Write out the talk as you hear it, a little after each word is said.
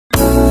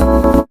Steady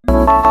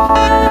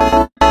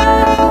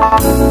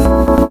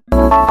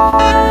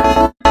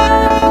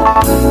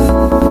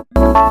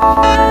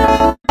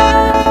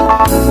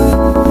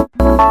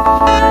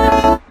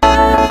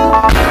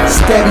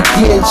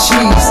getting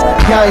cheese,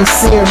 y'all ain't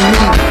seeing me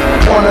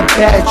on a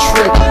bad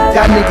trip.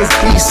 Y'all niggas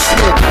be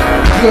slick,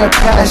 getting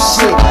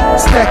past shit,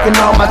 stacking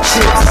all my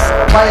chips.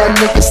 Why y'all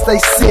niggas stay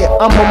sick?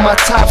 I'm on my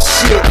top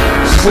shit.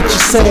 What you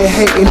saying,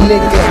 hating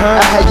nigga? I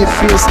had your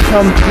fears,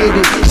 come get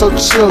it. So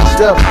chilled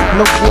up,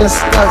 no getting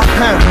stuck.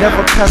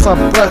 Never pass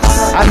on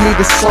butts. I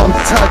needed some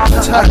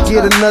touch. I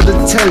get another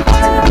tape,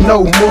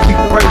 no movie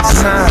breaks.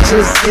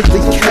 Just get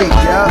the cake.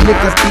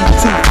 Niggas be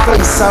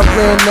two-faced. I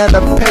ran at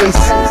a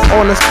pace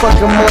on this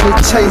fucking money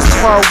chase.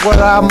 Far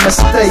what I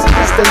mistake.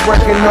 Stay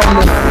working on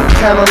it,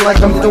 kinda like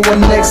I'm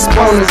doing next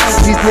bonus.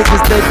 These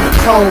niggas they be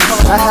cold.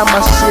 I have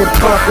my shit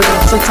bumping.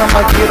 Sometimes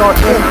I get on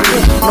empty.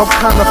 No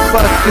kind of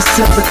fuck is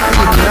sympathy.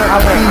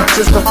 I be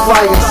just a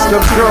flyer.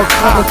 Your girl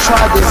come and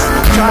try this.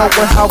 You know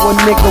what how a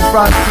nigga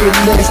rock get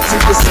next to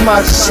the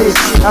smart shit.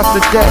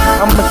 After that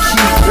I'ma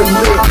keep it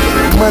lit.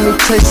 Money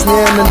chasing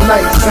in the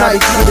night.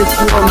 Get it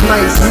real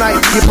nice.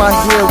 Get my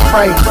hair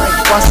right.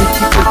 Watch it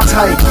keep it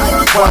tight.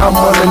 While I'm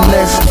on the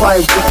next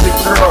flight with the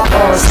girl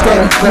on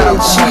steady getting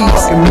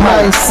cheese. And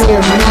mine seeing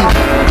me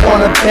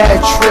on a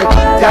bad trip.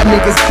 Y'all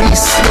niggas be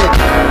slick,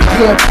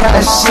 getting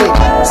past shit,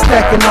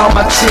 stacking all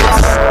my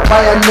chips.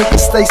 Why y'all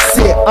niggas stay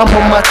sick? I'm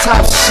on my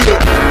top shit.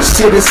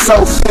 Shit is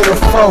so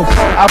pitiful.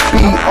 I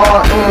be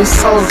all in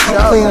souls,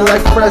 clean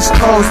like fresh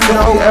clothes.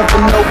 Don't you ever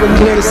know when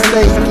niggas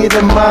stay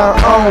getting my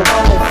own?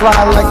 Fly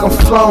like I'm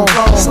flown,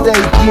 stay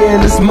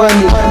getting this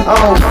money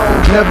on.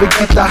 Never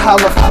get the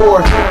holler for.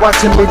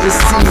 Watching me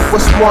just see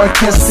what's more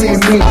can't see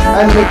me.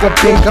 A nigga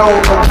been going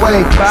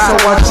away, so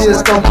I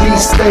just don't be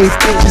stay.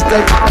 Bitches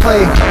they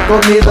play,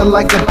 don't need it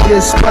like a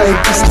display.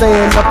 Just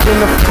staying up in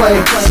the play,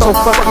 so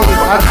fuck it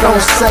I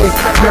don't say.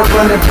 Man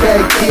running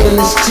back, getting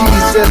this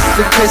cheese just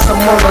in case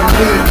I'm on a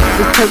lead.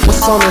 To take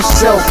what's on the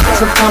shelf,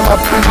 sometimes I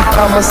be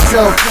by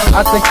myself.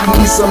 I think you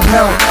need some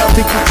help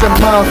to get your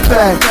mind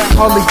fat.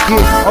 Hardly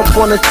get up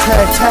on a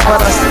tag,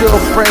 but I still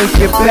bring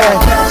it back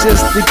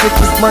just to get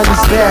this money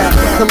back.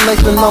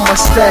 Collecting all my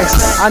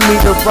stacks, I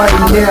need it right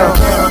now.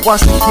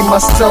 Watch me keep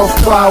myself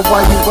fly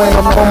while you ain't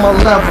up on my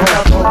level,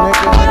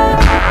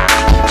 nigga.